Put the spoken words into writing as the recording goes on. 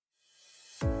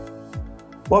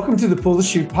Welcome to the Pull the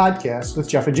Shoot podcast with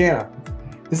Jeff and Jana.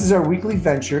 This is our weekly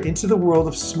venture into the world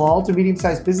of small to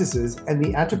medium-sized businesses and the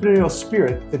entrepreneurial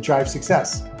spirit that drives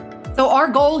success. So our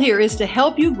goal here is to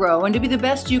help you grow and to be the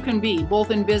best you can be,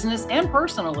 both in business and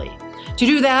personally. To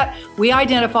do that, we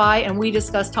identify and we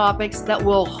discuss topics that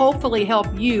will hopefully help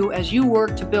you as you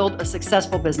work to build a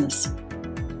successful business.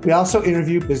 We also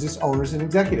interview business owners and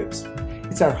executives.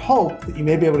 It's our hope that you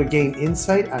may be able to gain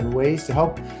insight on ways to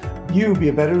help you be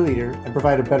a better leader and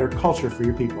provide a better culture for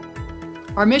your people.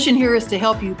 Our mission here is to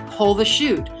help you pull the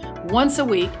chute once a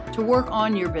week to work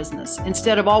on your business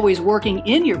instead of always working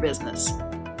in your business.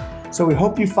 So we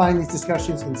hope you find these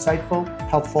discussions insightful,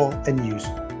 helpful, and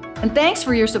useful. And thanks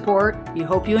for your support. We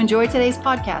hope you enjoy today's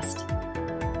podcast.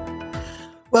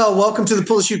 Well, welcome to the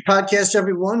Pull the Shoot podcast,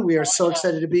 everyone. We are so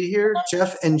excited to be here.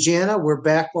 Jeff and Jana, we're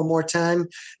back one more time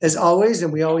as always,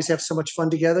 and we always have so much fun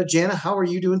together. Jana, how are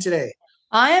you doing today?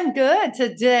 I am good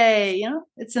today.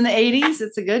 It's in the 80s.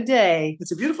 It's a good day.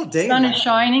 It's a beautiful day. The sun is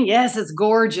shining. Yes, it's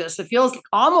gorgeous. It feels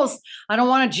almost, I don't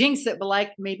want to jinx it, but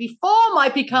like maybe fall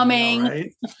might be coming.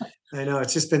 Right? I know.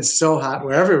 It's just been so hot.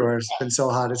 We're everywhere. It's been so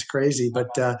hot. It's crazy.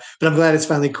 But I'm glad it's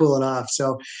finally cooling off.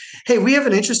 So, hey, we have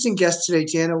an interesting guest today,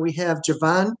 Jana. We have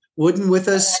Javon Wooden with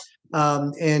us.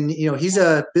 And he's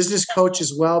a business coach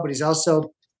as well, but he's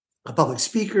also a public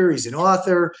speaker. He's an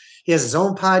author. He has his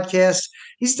own podcast.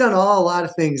 He's done a lot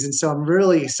of things. And so I'm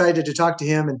really excited to talk to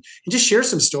him and just share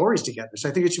some stories together. So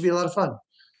I think it should be a lot of fun.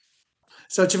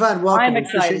 So Javon, welcome. I'm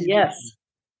excited. Yes.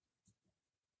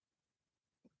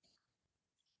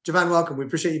 Javon, welcome. We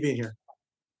appreciate you being here.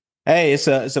 Hey, it's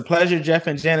a pleasure, Jeff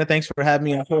and Jana. Thanks for having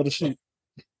me on Pull the Shoot.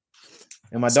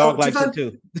 And my dog likes it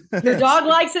too. Your dog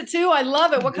likes it too? I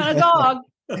love it. What kind of dog?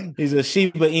 He's a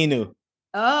Shiba Inu.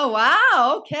 Oh,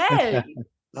 wow. Okay.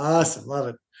 Awesome. Love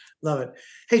it. Love it.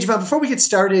 Hey, Javon, before we get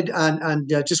started on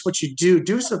just what you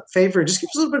do us a favor and just give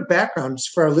us a little bit of background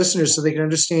for our listeners so they can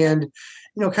understand,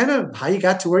 kind of how you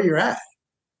got to where you're at.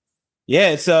 Yeah,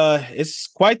 it's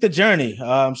quite the journey.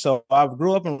 So I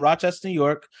grew up in Rochester, New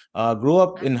York, grew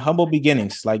up in humble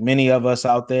beginnings, like many of us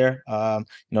out there,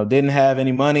 didn't have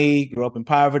any money, grew up in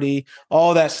poverty,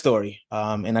 all that story.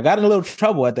 And I got in a little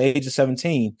trouble at the age of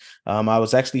 17. I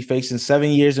was actually facing 7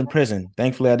 years in prison.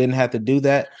 Thankfully, I didn't have to do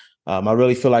that. I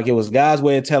really feel like it was God's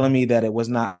way of telling me that it was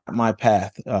not my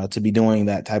path to be doing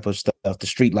that type of stuff, the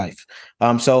street life.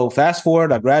 So fast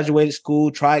forward, I graduated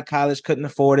school, tried college, couldn't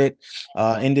afford it,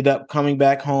 ended up coming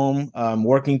back home,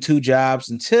 working 2 jobs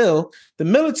until the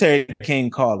military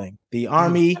came calling. The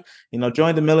Army,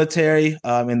 joined the military,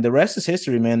 and the rest is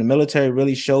history, man. The military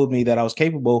really showed me that I was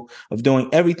capable of doing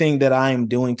everything that I am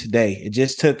doing today. It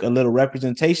just took a little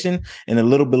representation and a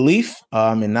little belief,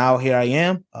 and now here I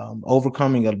am,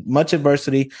 overcoming much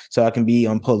adversity so I can be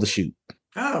on Pull the Shoot.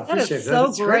 Oh, that is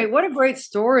so great. What a great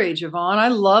story, Javon. I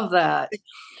love that.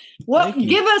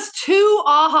 Give us 2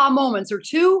 aha moments or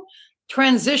 2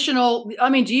 transitional.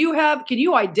 Can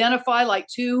you identify like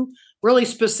 2 really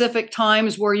specific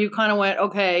times where you kind of went,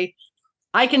 okay,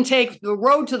 I can take the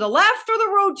road to the left or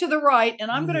the road to the right,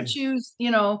 and I'm going to choose,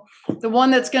 the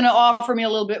one that's going to offer me a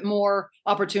little bit more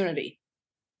opportunity.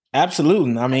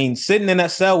 Absolutely. Sitting in that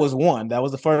cell was one. That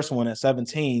was the first one at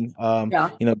 17.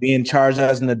 Being charged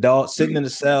as an adult, sitting in the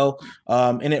cell.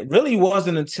 And it really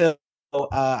wasn't until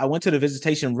I went to the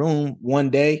visitation room one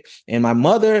day and my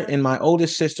mother and my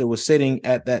oldest sister was sitting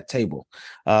at that table.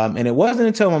 And it wasn't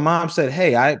until my mom said,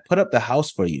 hey, I put up the house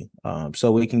for you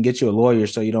so we can get you a lawyer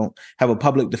so you don't have a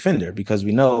public defender, because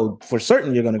we know for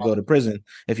certain you're going to go to prison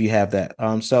if you have that.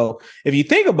 So if you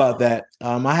think about that,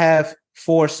 I have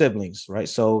 4 siblings, right?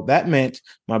 So that meant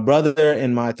my brother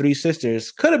and my 3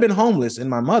 sisters could have been homeless, and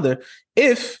my mother,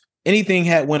 if anything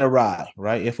had went awry,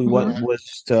 right? If we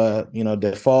was to,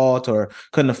 default or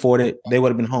couldn't afford it, they would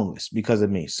have been homeless because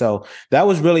of me. So that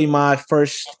was really my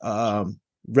first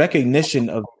recognition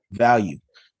of value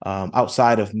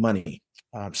outside of money.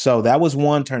 So that was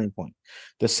one turning point.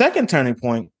 The second turning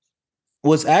point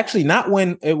was actually not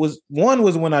when it was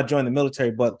when I joined the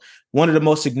military, but one of the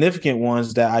most significant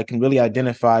ones that I can really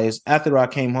identify is after I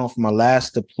came home from my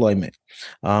last deployment.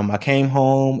 I came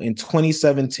home in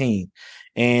 2017.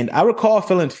 And I recall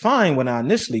feeling fine when I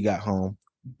initially got home,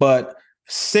 but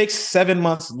 6-7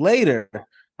 months later,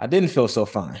 I didn't feel so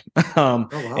fine.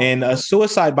 And a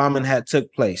suicide bombing had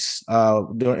took place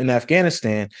in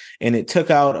Afghanistan, and it took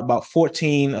out about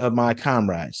 14 of my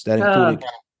comrades. That included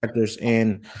contractors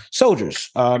and soldiers.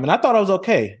 And I thought I was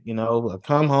okay. I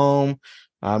come home,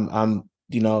 I'm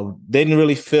didn't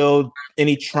really feel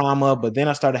any trauma, but then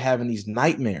I started having these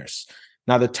nightmares.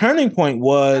 Now, the turning point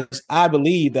was, I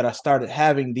believe, that I started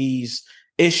having these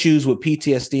issues with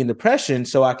PTSD and depression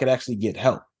so I could actually get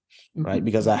help. right?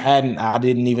 Because I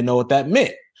didn't even know what that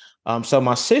meant. So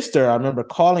my sister, I remember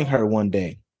calling her one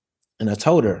day and I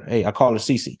told her, hey, I called her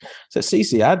Cece. I said,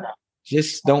 Cece, I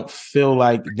just don't feel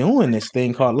like doing this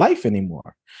thing called life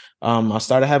anymore. I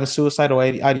started having suicidal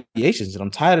ideations and I'm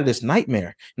tired of this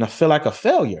nightmare and I feel like a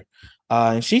failure.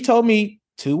 And she told me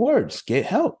 2 words, get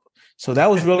help. So that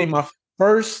was really my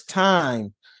first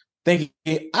time thinking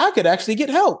I could actually get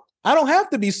help. I don't have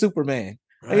to be Superman.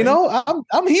 Right. You know,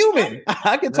 I'm human.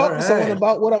 I can talk to someone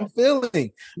about what I'm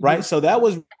feeling. Right. So that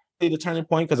was the turning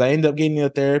point because I ended up getting a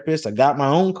therapist. I got my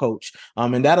own coach.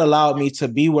 And that allowed me to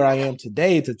be where I am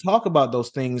today to talk about those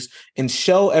things and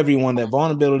show everyone that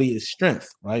vulnerability is strength,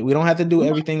 right? We don't have to do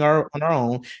everything on our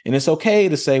own. And it's okay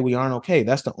to say we aren't okay.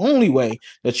 That's the only way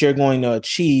that you're going to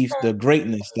achieve the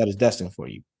greatness that is destined for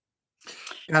you.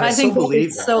 God, I think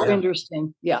it's so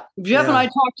interesting. Yeah. Jeff and I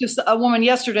talked to a woman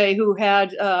yesterday who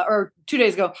had, or 2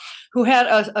 days ago, who had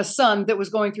a son that was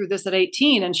going through this at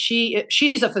 18. And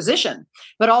she's a physician,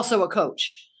 but also a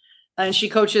coach. And she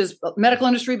coaches medical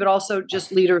industry, but also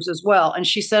just leaders as well. And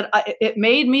she said, it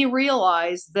made me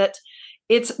realize that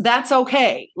that's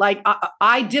okay. Like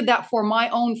I did that for my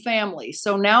own family.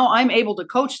 So now I'm able to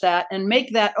coach that and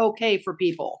make that okay for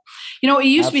people. You know, it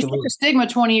used to be such a stigma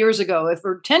 20 years ago,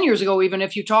 or 10 years ago, even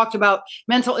if you talked about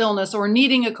mental illness or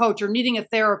needing a coach or needing a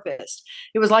therapist,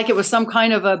 it was like it was some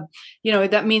kind of a, you know,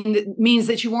 that means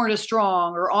that you weren't as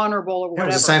strong or honorable or whatever.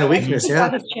 It was a sign of weakness.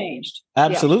 That has changed.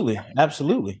 Absolutely.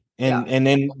 Absolutely. And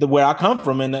then where I come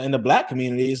from in the Black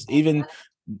community is even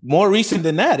more recent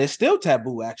than that. It's still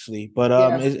taboo, actually.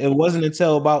 But it wasn't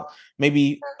until about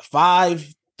maybe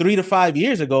 3 to 5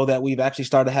 years ago that we've actually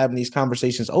started having these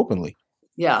conversations openly.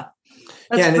 Yeah.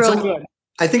 That's really good.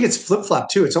 I think it's flip-flop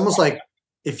too. It's almost like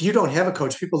if you don't have a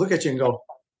coach, people look at you and go,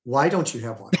 why don't you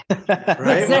have one?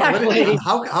 Right? Exactly.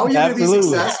 How are you going to be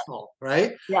successful?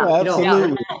 Right? Yeah.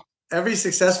 Absolutely. Every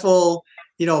successful,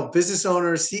 business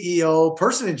owner, CEO,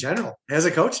 person in general has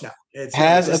a coach now.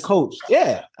 A coach.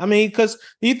 Yeah. I mean, because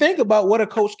you think about what a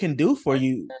coach can do for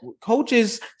you.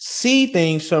 Coaches see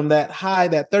things from that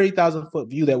 30,000 foot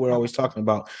view that we're always talking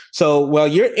about. So while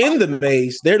you're in the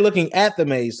maze, they're looking at the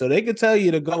maze. So they can tell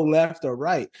you to go left or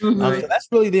right. So that's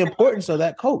really the importance of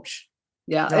that coach.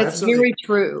 Yeah, no, it's very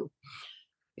true.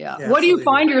 Yeah. What do you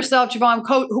find yourself, Javon?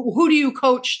 Who do you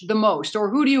coach the most, or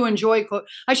who do you enjoy?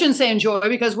 I shouldn't say enjoy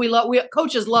because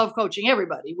coaches love coaching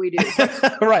everybody. We do,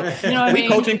 right? You know, what we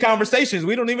coaching conversations.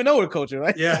 We don't even know we're coaching,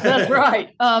 right? Yeah, that's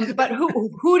right. But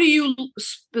who do you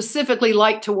specifically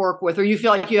like to work with, or you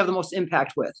feel like you have the most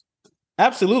impact with?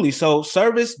 Absolutely. So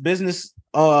service business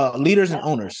leaders and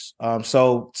owners.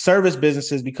 So service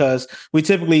businesses, because we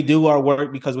typically do our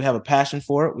work because we have a passion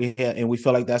for it. And we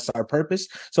feel like that's our purpose.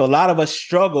 So a lot of us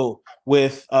struggle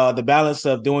with the balance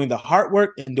of doing the hard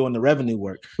work and doing the revenue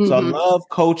work. Mm-hmm. So I love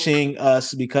coaching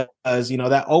us because,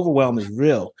 that overwhelm is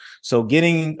real. So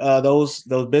getting those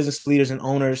business leaders and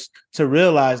owners to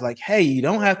realize like, hey, you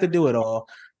don't have to do it all.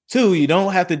 2, you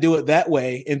don't have to do it that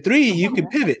way. And 3, you can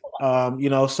pivot.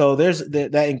 So there's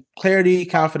that clarity,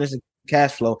 confidence, and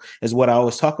cash flow is what I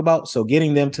always talk about. So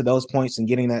getting them to those points and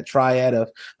getting that triad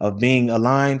of being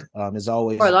aligned is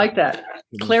always. I like that.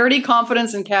 Clarity,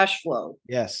 confidence, and cash flow.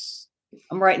 Yes.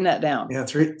 I'm writing that down. Yeah,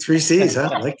 three C's. Huh?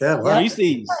 I like that. Wow. 3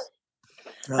 C's.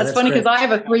 Oh, that's funny because I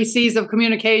have a 3 C's of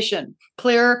communication: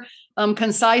 clear,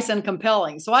 concise, and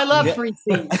compelling. So I love 3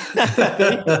 C's.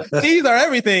 These are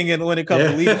everything when it comes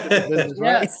to leadership business,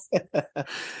 right? Yes.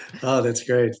 Oh, that's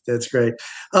great. That's great.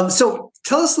 So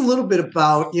tell us a little bit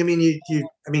about,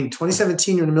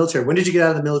 2017, you're in the military. When did you get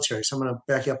out of the military? So I'm going to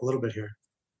back you up a little bit here.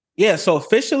 Yeah. So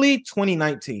officially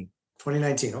 2019.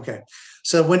 2019. Okay.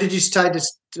 So when did you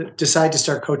decide to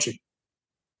start coaching?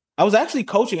 I was actually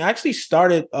coaching. I actually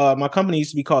started, my company used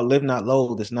to be called Live Not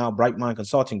Loathe. It's now Bright Mind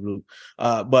Consulting Group.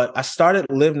 But I started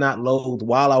Live Not Loathe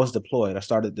while I was deployed. I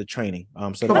started the training.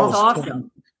 So that's awesome.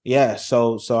 Yeah.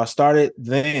 So I started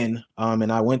then,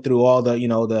 and I went through all the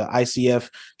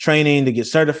ICF training to get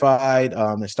certified,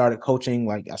 and started coaching.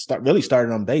 Like really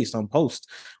started on base, on post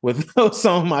with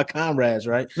some of my comrades.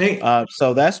 Right.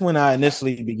 So that's when I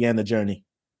initially began the journey.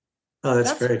 Oh,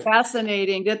 that's great.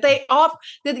 Fascinating that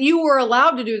that you were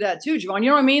allowed to do that too, Javon.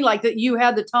 You know what I mean? Like that you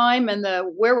had the time and the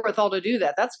wherewithal to do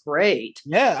that. That's great.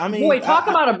 Yeah. I mean, boy, talk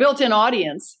about a built-in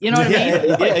audience. You know what I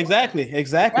mean? Yeah, exactly.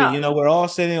 Yeah. We're all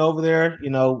sitting over there,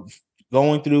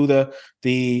 going through the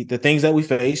things that we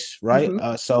face, right?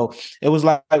 Mm-hmm. So it was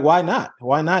like, why not?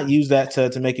 Why not use that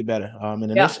to make it better? And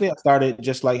initially I started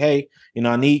just like, hey,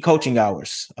 I need coaching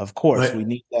hours. Of course, right. We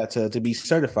need that to be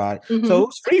certified. Mm-hmm. So it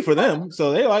was free for them.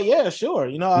 So they're like, yeah, sure.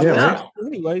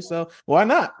 Anyway, so why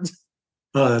not?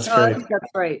 Oh, that's great.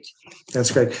 That's great.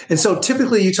 That's great. And so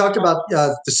typically you talked about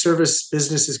the service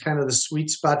business is kind of the sweet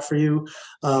spot for you.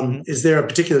 Is there a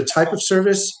particular type of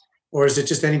service, or is it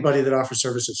just anybody that offers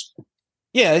services?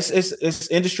 Yeah, it's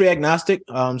industry agnostic.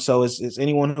 So it's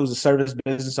anyone who's a service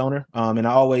business owner. And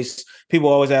people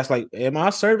always ask, like, am I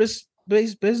a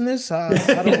service-based business? I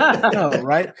don't know,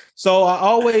 right? So I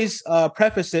always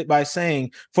preface it by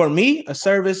saying, for me, a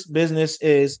service business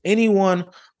is anyone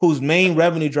whose main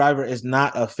revenue driver is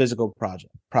not a physical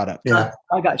product. Yeah,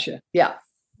 I got you. Yeah,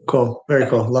 cool, very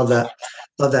cool. Love that.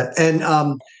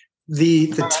 And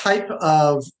the type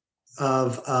of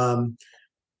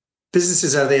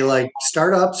businesses, are they like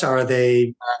startups? Are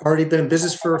they already been in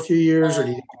business for a few years, or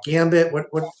do you Gambit? What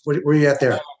where are you at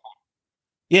there?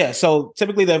 Yeah, so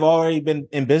typically they've already been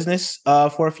in business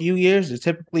for a few years. They're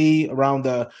typically around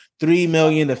the $3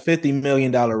 million to $50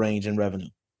 million range in revenue.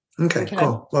 Okay,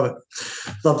 cool. Love it.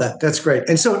 Love that. That's great.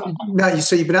 And so now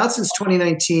you've been out since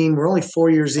 2019. We're only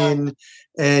 4 years in,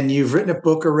 and you've written a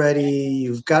book already.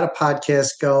 You've got a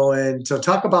podcast going. So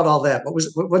talk about all that.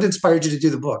 What inspired you to do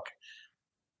the book?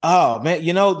 Oh man,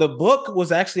 the book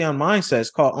was actually on mindset.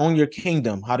 It's called Own Your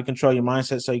Kingdom: How to Control Your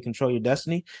Mindset So You Control Your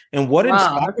Destiny. And what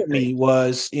inspired me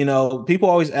was, people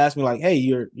always ask me, like, hey,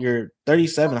 you're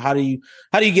 37. How do you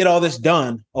get all this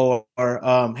done? Or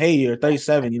hey, you're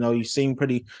 37, you seem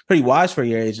pretty wise for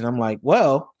your age. And I'm like,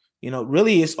 well,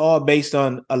 really it's all based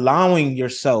on allowing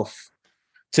yourself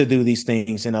to do these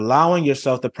things and allowing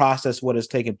yourself to process what is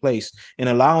taking place and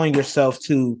allowing yourself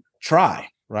to try.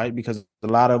 Right. Because a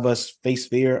lot of us face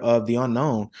fear of the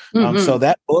unknown. So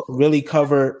that book really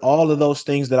covered all of those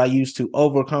things that I used to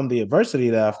overcome the adversity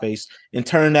that I faced and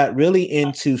turn that really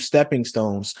into stepping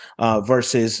stones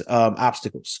versus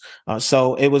obstacles.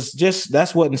 So it was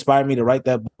that's what inspired me to write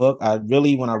that book. I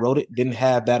really, when I wrote it, didn't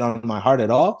have that on my heart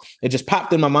at all. It just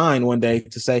popped in my mind one day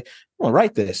to say, I'm going to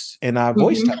write this. And I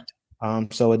voice typed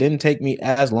it. So it didn't take me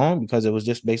as long because it was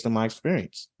just based on my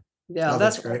experience. Yeah,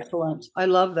 that's excellent. I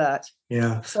love that.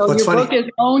 Yeah. So your book is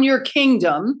Own Your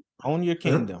Kingdom. Own Your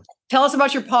Kingdom. Tell us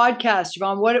about your podcast,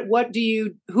 Javon.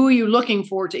 Who are you looking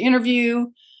for to interview?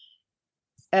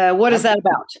 What is that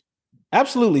about?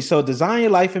 Absolutely. So Design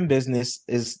Your Life and Business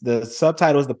is the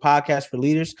subtitle is the podcast for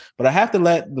leaders. But I have to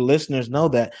let the listeners know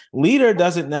that leader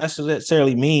doesn't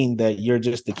necessarily mean that you're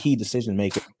just the key decision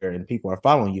maker and people are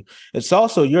following you. It's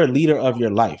also you're a leader of your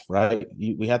life, right?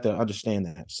 We have to understand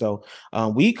that. So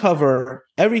we cover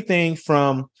everything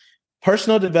from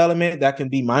personal development that can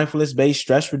be mindfulness-based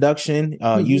stress reduction,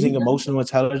 using emotional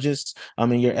intelligence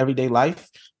in your everyday life,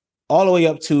 all the way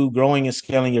up to growing and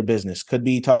scaling your business. Could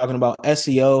be talking about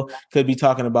SEO, could be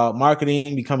talking about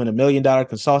marketing, becoming $1 million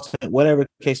consultant, whatever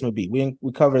the case may be. We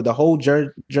cover the whole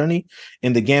journey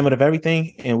in the gamut of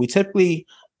everything. And we typically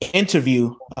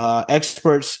interview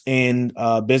experts and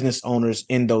business owners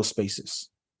in those spaces.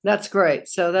 That's great.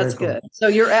 So that's good. So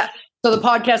so the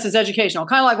podcast is educational,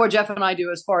 kind of like what Jeff and I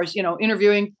do as far as,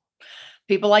 interviewing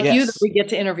people like you that we get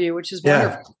to interview, which is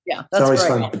wonderful. Yeah, that's always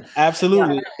great. Fun.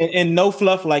 Absolutely. Yeah. And no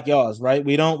fluff like yours, right?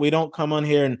 We don't come on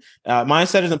here and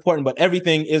mindset is important, but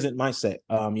everything isn't mindset.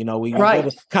 We go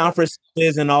to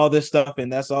conferences and all this stuff,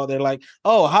 and that's all they're like,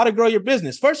 oh, how to grow your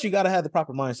business. First, you got to have the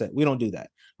proper mindset. We don't do that,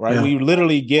 right? Yeah. We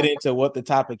literally get into what the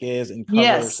topic is and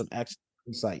cover some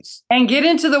insights. And get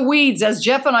into the weeds, as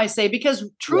Jeff and I say, because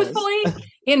truthfully,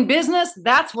 in business,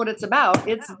 that's what it's about.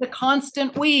 It's the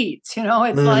constant weeds.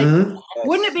 It's like,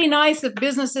 wouldn't it be nice if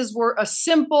businesses were a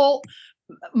simple,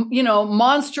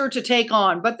 monster to take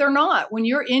on? But they're not. When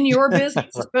you're in your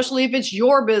business, especially if it's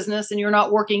your business and you're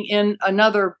not working in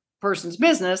another person's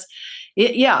business,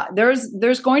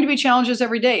 there's going to be challenges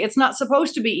every day. It's not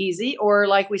supposed to be easy, or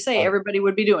like we say, everybody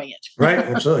would be doing it. Right.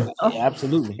 Absolutely.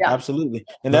 Absolutely.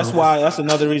 And that's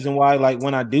another reason why, like,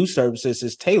 when I do services,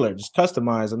 it's tailored, it's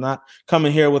customized. I'm not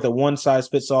coming here with a one size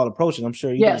fits all approach. And I'm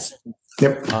sure you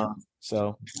Yep. We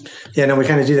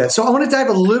kind of do that. So I want to dive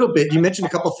a little bit. You mentioned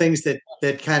a couple of things that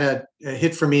kind of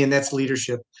hit for me, and that's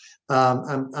leadership.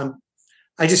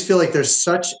 I just feel like there's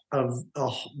such a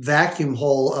vacuum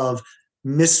hole of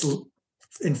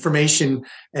misinformation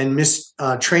and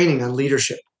training on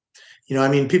leadership.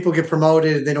 People get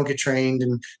promoted, they don't get trained,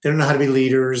 and they don't know how to be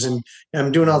leaders. And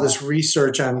I'm doing all this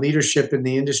research on leadership in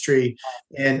the industry,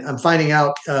 and I'm finding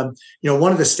out,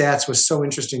 one of the stats was so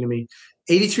interesting to me.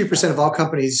 83% of all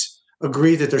companies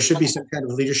agree that there should be some kind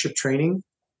of leadership training.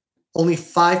 Only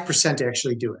 5%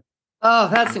 actually do it. Oh,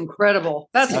 that's incredible.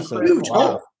 That's incredible. Huge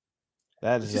hole.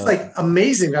 That is just like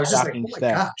amazing. I was just like, oh my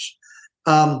gosh.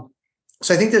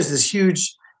 So I think there's this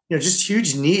huge,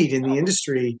 huge need in the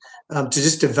industry to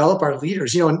just develop our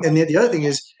leaders. And the other thing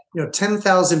is,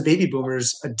 10,000 baby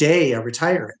boomers a day are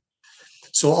retiring.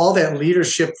 So all that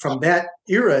leadership from that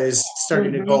era is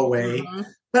starting to go away.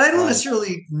 But I don't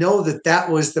necessarily know that that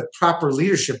was the proper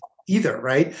leadership either,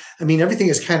 right? I mean, everything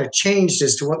has kind of changed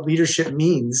as to what leadership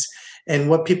means and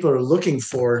what people are looking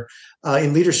for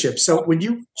in leadership. So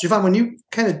Javon, when you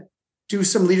kind of do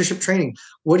some leadership training,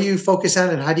 what do you focus on,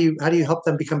 and how do you help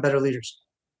them become better leaders?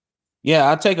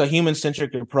 Yeah, I take a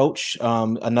human-centric approach.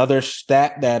 Another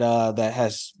stat that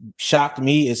has shocked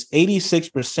me is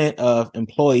 86% of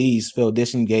employees feel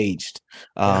disengaged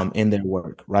in their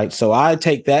work. Right, so I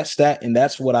take that stat, and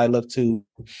that's what I look to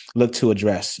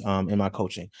address in my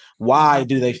coaching. Why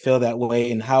do they feel that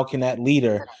way, and how can that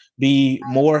leader be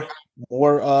more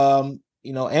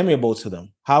amiable to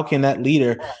them? How can that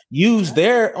leader use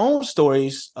their own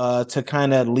stories to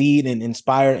kind of lead and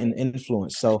inspire and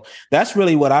influence? So that's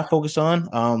really what I focus on.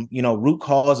 Root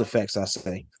cause effects, I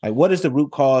say. Like, what is the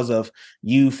root cause of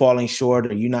you falling short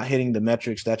or you not hitting the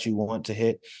metrics that you want to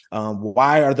hit?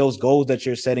 Why are those goals that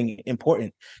you're setting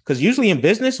important? Because usually in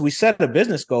business, we set a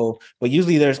business goal, but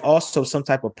usually there's also some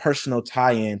type of personal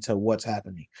tie-in to what's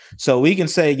happening. So we can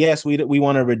say, yes, we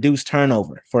want to reduce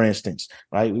turnover, for instance,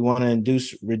 right? We want to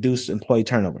reduce employee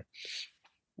turnover.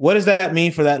 What does that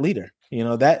mean for that leader?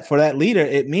 That for that leader,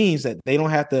 it means that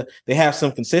they have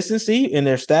some consistency in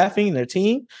their staffing, their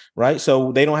team, right?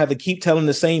 So they don't have to keep telling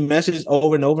the same message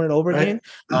over and over and over again.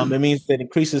 It means that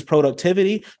increases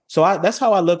productivity. So that's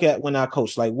how I look at when I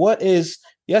coach. Like, what is,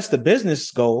 yes, the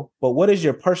business goal, but what is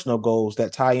your personal goals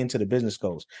that tie into the business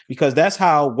goals? Because that's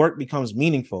how work becomes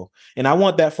meaningful. And I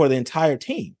want that for the entire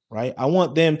team, right? I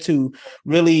want them to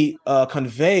really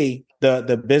convey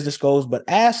the business goals, but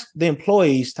ask the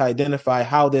employees to identify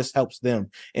how this helps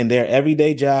them in their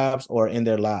everyday jobs or in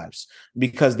their lives,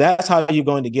 because that's how you're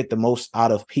going to get the most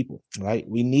out of people, right?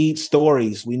 We need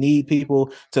stories. We need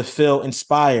people to feel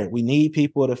inspired. We need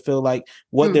people to feel like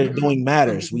what they're doing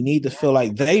matters. We need to feel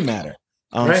like they matter.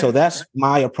 So that's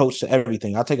my approach to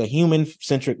everything. I'll take a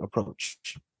human-centric approach.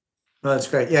 Well, that's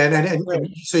great. Yeah, and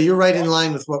so you're right in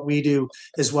line with what we do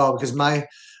as well, because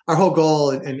our whole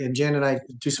goal, and Jan and I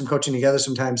do some coaching together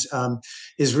sometimes,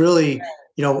 is really,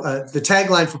 the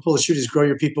tagline for Pull the Chute is grow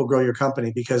your people, grow your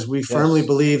company, because we firmly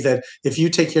believe that if you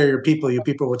take care of your people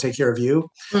will take care of you,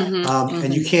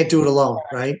 and you can't do it alone,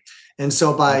 right? And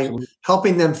so by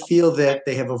helping them feel that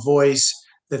they have a voice,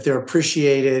 that they're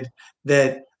appreciated,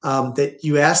 that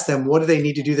you ask them, what do they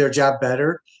need to do their job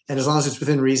better? And as long as it's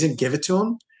within reason, give it to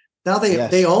them. Now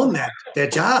they own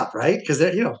that job, right? Because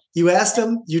you asked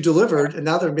them, you delivered, and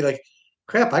now they're gonna be like,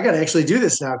 crap, I got to actually do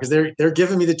this now because they're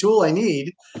giving me the tool I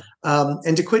need.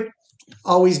 And to quit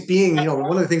always being,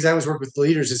 one of the things I always work with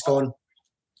leaders is going,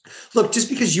 look, just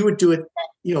because you would do it,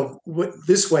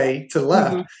 this way to the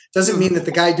left, doesn't mean that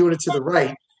the guy doing it to the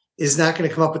right is not going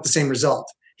to come up with the same result.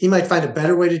 He might find a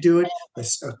better way to do it,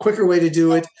 a quicker way to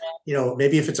do it.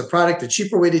 Maybe if it's a product, a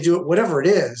cheaper way to do it, whatever it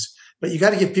is. But you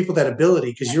got to give people that ability,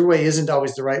 because your way isn't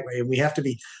always the right way. And we have to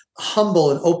be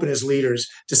humble and open as leaders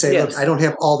to say, look, I don't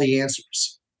have all the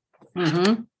answers.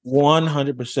 100%.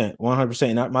 100%.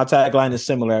 My tagline is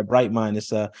similar at Bright Mind.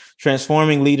 It's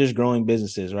transforming leaders, growing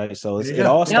businesses, right? So it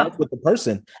all starts with the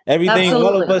person. Everything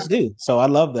all of us do. So I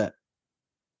love that.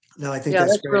 No, I think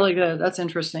that's great. Really good. That's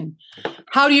interesting.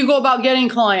 How do you go about getting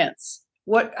clients?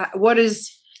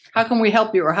 How can we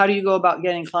help you, or how do you go about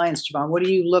getting clients, Javon? What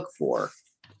do you look for?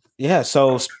 Yeah,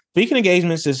 so speaking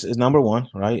engagements is number one,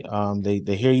 right?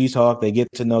 They hear you talk, they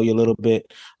get to know you a little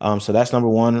bit. So that's number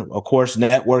one. Of course,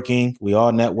 networking. We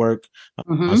all network,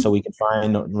 so we can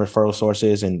find referral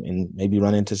sources and maybe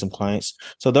run into some clients.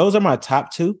 So those are my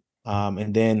top two.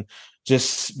 And then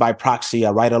just by proxy,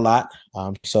 I write a lot.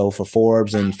 So for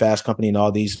Forbes and Fast Company and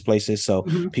all these places, so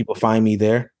people find me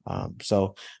there.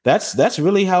 So that's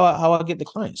really how I get the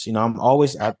clients.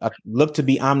 I look to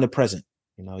be omnipresent.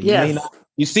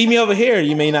 You see me over here,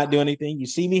 you may not do anything. You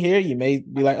see me here, you may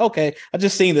be like, okay, I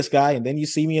just seen this guy, and then you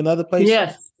see me another place.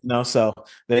 Yes. So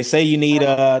they say you need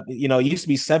it used to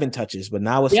be 7 touches, but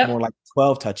now it's more like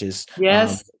 12 touches.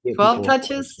 Yes. 12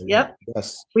 touches. Yep.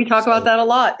 Yes. We talk about that a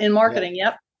lot in marketing.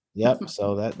 Yep.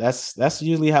 So that's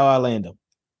usually how I land them.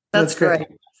 That's great.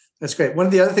 That's great. One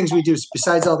of the other things we do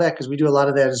besides all that, because we do a lot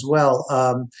of that as well,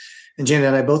 and Janet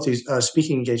and I both do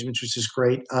speaking engagements, which is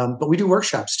great. But we do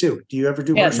workshops too. Do you ever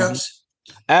do workshops?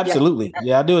 Absolutely.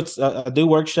 Yeah, I do. I do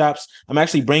workshops. I'm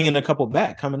actually bringing a couple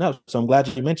back coming up. So I'm glad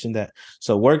you mentioned that.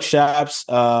 So workshops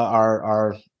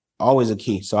are always a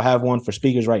key. So I have one for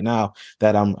speakers right now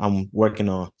that I'm working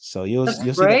on. So you'll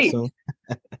see that soon.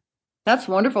 That's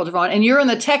wonderful, Javon. And you're in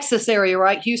the Texas area,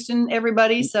 right? Houston,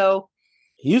 everybody. So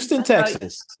Houston,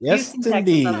 Texas. Yes, Houston,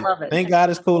 indeed. Texas. I love it. Thank God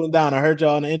it's cooling down. I heard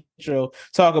y'all in the intro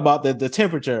talk about the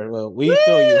temperature. Well, we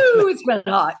feel you. It's been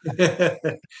hot.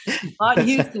 Hot in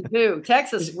Houston too.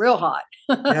 Texas, real hot.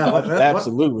 Yeah,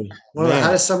 absolutely. One of the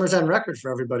hottest summers on record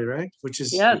for everybody, right? Which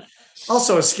is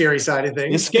also a scary side of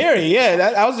things. It's scary.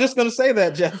 Yeah, I was just going to say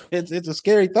that, Jeff. It's a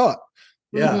scary thought.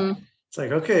 Yeah. Mm-hmm. It's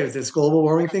like, okay, is this global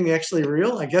warming thing actually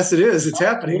real? I guess it is. It's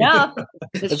happening. Yeah,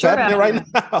 it's happening right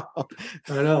now.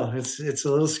 I know. It's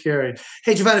a little scary.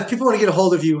 Hey, Jevon, if people want to get a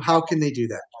hold of you, how can they do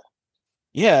that?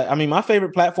 Yeah, I mean, my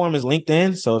favorite platform is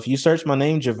LinkedIn. So if you search my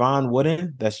name, Jevon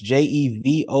Wooden, that's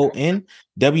JEVON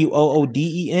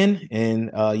WOODEN,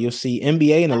 and you'll see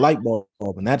MBA and a light bulb,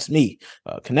 and that's me.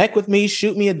 Connect with me,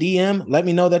 shoot me a DM, let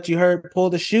me know that you heard Pull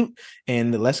the Shoot,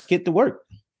 and let's get to work.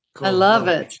 Cool. I love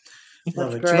it.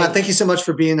 Love it. Jevon, thank you so much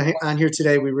for being on here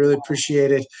today. We really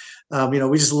appreciate it.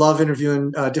 We just love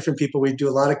interviewing different people. We do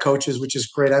a lot of coaches, which is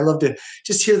great. I love to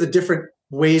just hear the different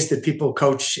ways that people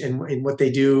coach and what they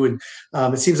do. And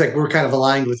it seems like we're kind of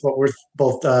aligned with what we're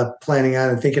both planning on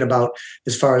and thinking about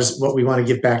as far as what we want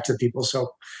to give back to people. So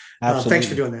thanks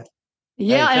for doing that.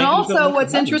 Yeah. And also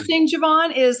what's interesting,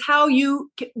 Jevon, is how you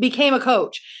became a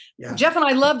coach. Yeah. Jeff and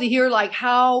I love to hear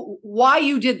why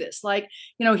you did this.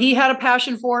 He had a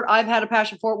passion for it. I've had a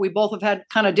passion for it. We both have had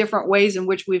kind of different ways in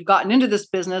which we've gotten into this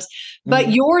business,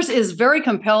 but yours is very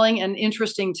compelling and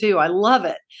interesting too. I love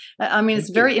it. I mean,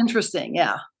 it's very interesting.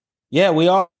 Yeah. Yeah, we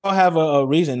all have a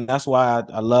reason. That's why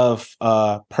I love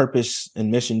purpose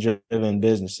and mission-driven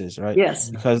businesses, right?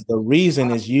 Yes. Because the reason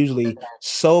is usually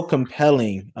so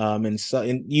compelling, and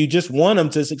you just want them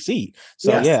to succeed.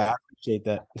 So yeah, I appreciate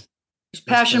that. There's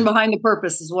passion behind the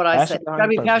purpose is what I say. Got to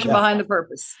be passion behind the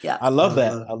purpose. Yeah. I love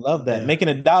that. I love that. Yeah. Making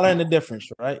 $1 in the difference,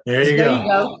 right? There you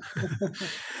go.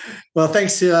 Well,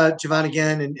 thanks to Jevon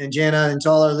again and Jana and to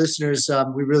all our listeners.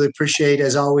 We really appreciate,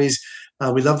 as always,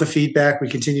 we love the feedback. We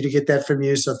continue to get that from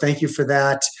you. So thank you for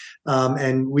that.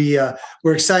 And we're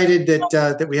excited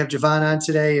that we have Jevon on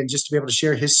today and just to be able to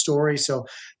share his story. So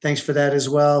thanks for that as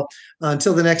well.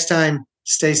 Until the next time,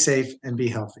 stay safe and be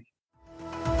healthy.